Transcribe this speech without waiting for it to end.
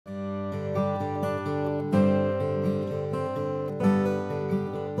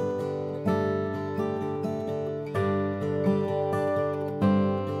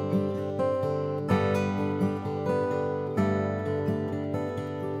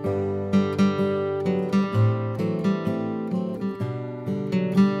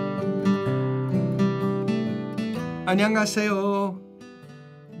안녕하세요.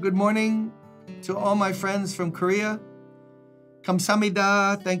 Good morning to all my friends from Korea.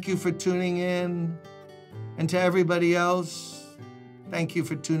 감사합니다. Thank you for tuning in. And to everybody else, thank you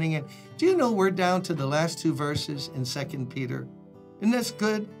for tuning in. Do you know we're down to the last two verses in 2 Peter? Isn't this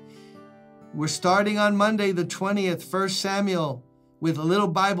good? We're starting on Monday, the 20th, 1 Samuel, with a little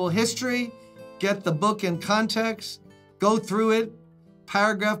Bible history. Get the book in context. Go through it,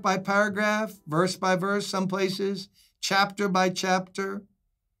 paragraph by paragraph, verse by verse, some places, chapter by chapter.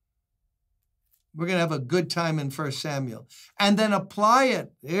 We're going to have a good time in 1 Samuel. And then apply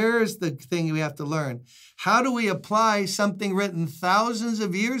it. Here's the thing we have to learn. How do we apply something written thousands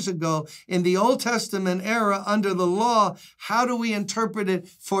of years ago in the Old Testament era under the law? How do we interpret it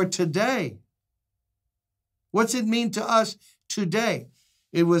for today? What's it mean to us today?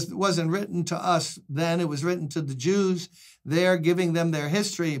 It wasn't written to us then. It was written to the Jews. They're giving them their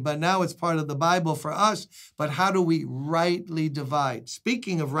history, but now it's part of the Bible for us. But how do we rightly divide?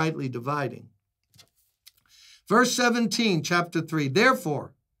 Speaking of rightly dividing, verse 17, chapter 3,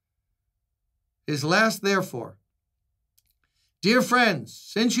 therefore, his last therefore. Dear friends,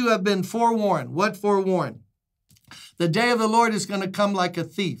 since you have been forewarned, what forewarned? The day of the Lord is going to come like a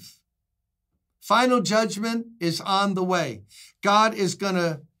thief. Final judgment is on the way. God is going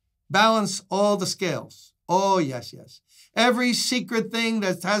to balance all the scales. Oh, yes, yes. Every secret thing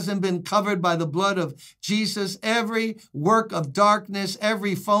that hasn't been covered by the blood of Jesus, every work of darkness,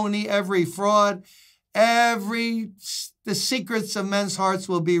 every phony, every fraud, the secrets of men's hearts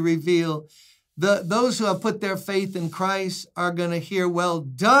will be revealed. Those who have put their faith in Christ are going to hear, well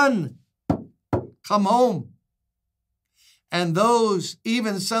done, come home. And those,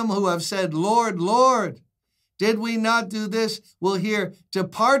 even some who have said, Lord, Lord, did we not do this? Will hear,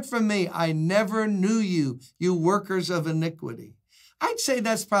 depart from me, I never knew you, you workers of iniquity. I'd say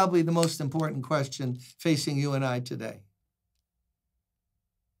that's probably the most important question facing you and I today.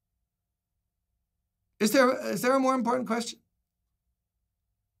 Is there a more important question?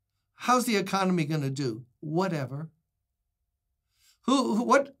 How's the economy going to do? Whatever.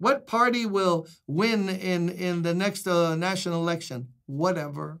 What party will win in the next national election?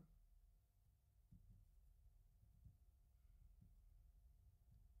 Whatever.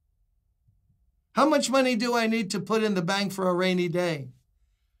 How much money do I need to put in the bank for a rainy day?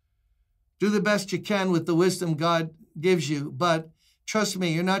 Do the best you can with the wisdom God gives you, but trust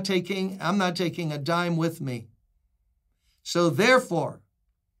me, I'm not taking a dime with me. So therefore,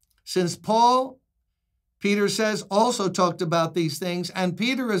 since Peter says, also talked about these things, and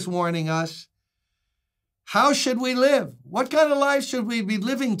Peter is warning us, how should we live? What kind of life should we be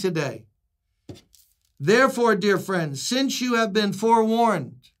living today? Therefore, dear friends, since you have been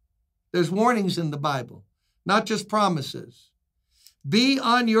forewarned, there's warnings in the Bible, not just promises. Be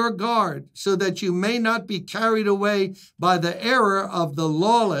on your guard so that you may not be carried away by the error of the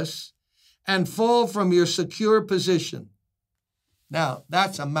lawless and fall from your secure position. Now,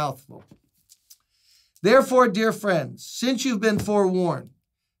 that's a mouthful. Therefore, dear friends, since you've been forewarned,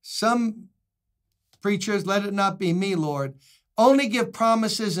 some preachers, let it not be me, Lord, only give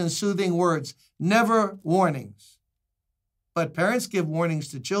promises and soothing words, never warnings. But parents give warnings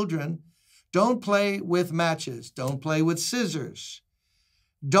to children. Don't play with matches. Don't play with scissors.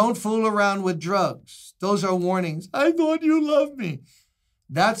 Don't fool around with drugs. Those are warnings. I thought you loved me.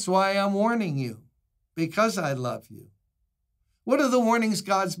 That's why I'm warning you, because I love you. What are the warnings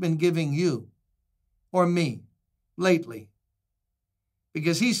God's been giving you or me lately?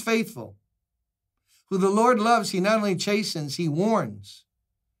 Because he's faithful. Who the Lord loves, he not only chastens, he warns.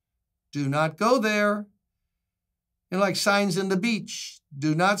 Do not go there. You're like signs in the beach.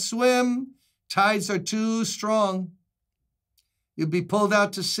 Do not swim. Tides are too strong. You'll be pulled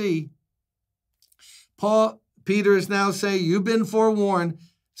out to sea. Peter is now saying, you've been forewarned,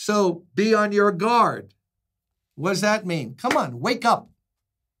 so be on your guard. What does that mean? Come on, wake up.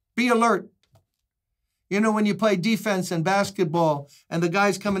 Be alert. You know, when you play defense in basketball and the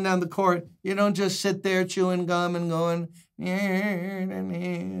guy's coming down the court, you don't just sit there chewing gum and going,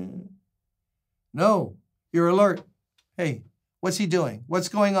 no, you're alert. Hey, what's he doing? What's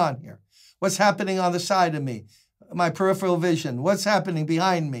going on here? What's happening on the side of me? My peripheral vision. What's happening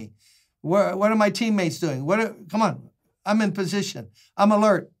behind me? What are my teammates doing? Come on, I'm in position. I'm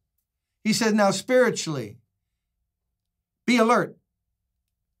alert. He said, now spiritually, be alert.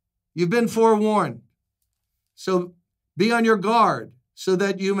 You've been forewarned. So be on your guard so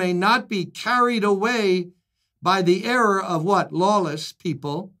that you may not be carried away by the error of what? Lawless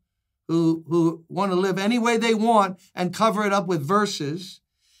people who want to live any way they want and cover it up with verses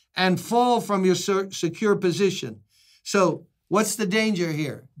and fall from your secure position. So What's the danger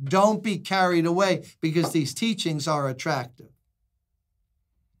here? Don't be carried away because these teachings are attractive.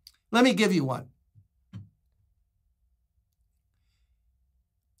 Let me give you one.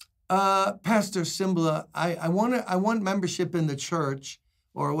 Pastor Cymbala, I want membership in the church,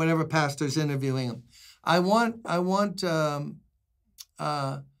 or whatever pastor's interviewing him. I want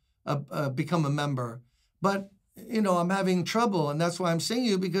become a member, but I'm having trouble, and that's why I'm seeing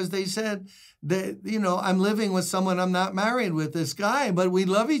you, because they said that I'm living with someone I'm not married with, this guy, but we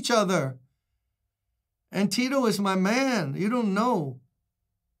love each other, and Tito is my man. You don't know.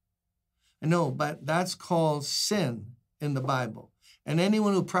 I know, but that's called sin in the Bible. And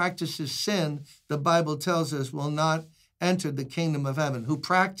anyone who practices sin, the Bible tells us, will not enter the kingdom of heaven, who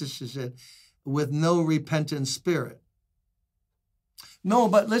practices it with no repentant spirit. No,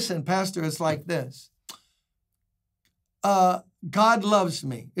 but listen, Pastor, it's like this. God loves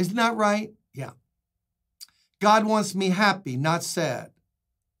me. Isn't that right? Yeah. God wants me happy, not sad.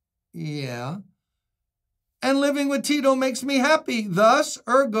 Yeah. And living with Tito makes me happy. Thus,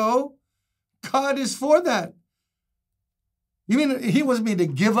 ergo, God is for that. You mean he wants me to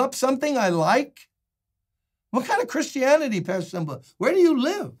give up something I like? What kind of Christianity, Pastor Cymbala? Where do you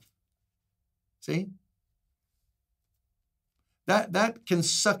live? See? That can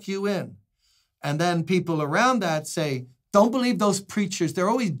suck you in. And then people around that say, don't believe those preachers. They're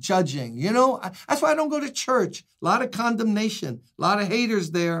always judging. That's why I don't go to church. A lot of condemnation, a lot of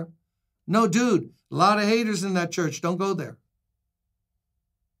haters there. No, dude, a lot of haters in that church. Don't go there.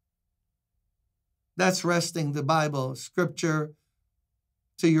 That's wresting the Bible, Scripture,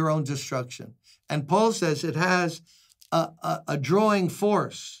 to your own destruction. And Paul says it has a drawing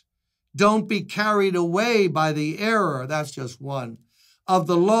force. Don't be carried away by the error, that's just one, of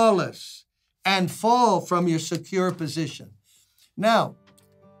the lawless, and fall from your secure position. Now,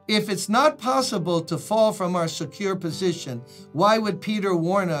 if it's not possible to fall from our secure position, why would Peter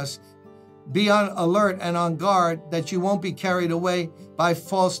warn us, be on alert and on guard that you won't be carried away by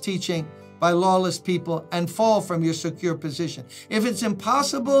false teaching, by lawless people, and fall from your secure position? If it's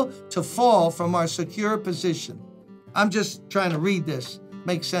impossible to fall from our secure position, I'm just trying to read this,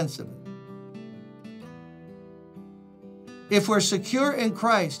 make sense of it. If we're secure in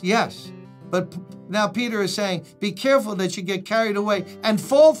Christ, yes. But now Peter is saying, be careful that you get carried away and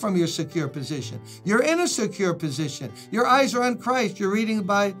fall from your secure position. You're in a secure position. Your eyes are on Christ. You're reading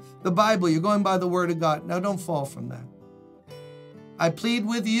by the Bible. You're going by the Word of God. Now don't fall from that. I plead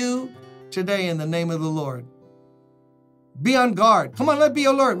with you today in the name of the Lord. Be on guard. Come on, let's be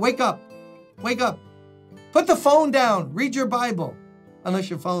alert. Wake up. Wake up. Put the phone down. Read your Bible. Unless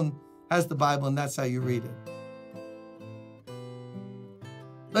your phone has the Bible and that's how you read it.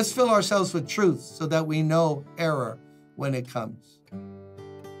 Let's fill ourselves with truth so that we know error when it comes.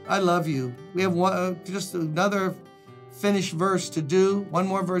 I love you. We have just another finished verse to do. One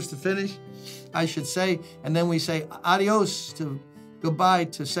more verse to finish, I should say. And then we say adios goodbye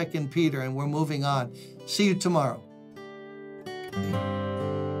to 2 Peter, and we're moving on. See you tomorrow.